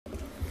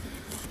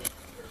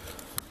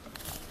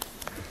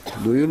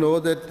Do you know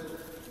that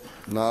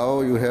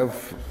now you have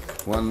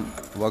one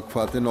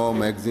Maryam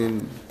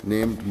magazine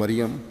named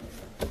Maryam?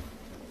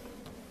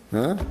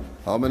 Huh?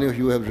 How many of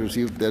you have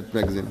received that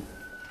magazine?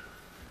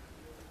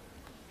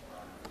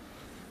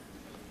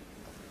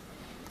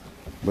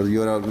 But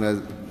your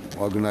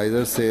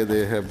organizers say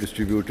they have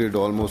distributed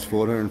almost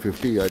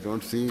 450. I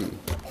don't see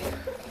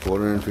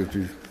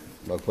 450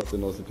 Waqf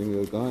sitting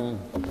here. कहाँ है?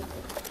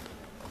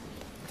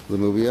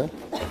 ज़नूबिया?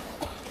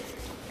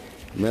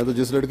 मैं तो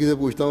जिस लड़की से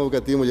पूछता हूँ वो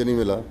कहती है मुझे नहीं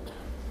मिला।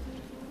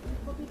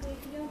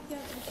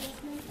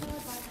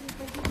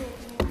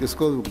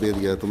 किसको दे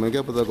दिया? तुम्हें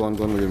क्या पता कौन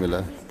कौन मुझे मिला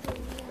है?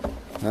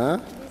 हाँ?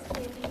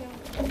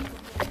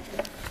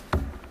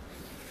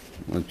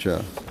 अच्छा,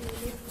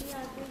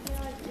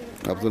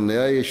 अब तो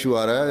नया इशू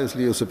आ रहा है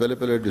इसलिए उससे पहले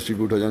पहले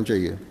डिस्ट्रीब्यूट हो जाना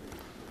चाहिए।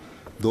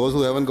 Those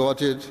who haven't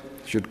got it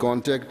should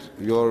contact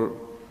your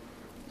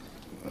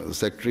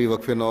secretary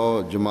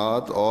Waqf-e-Nau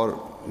Jamaat or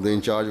the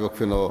in charge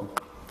Waqf-e-Nau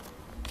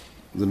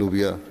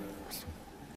Zanubia.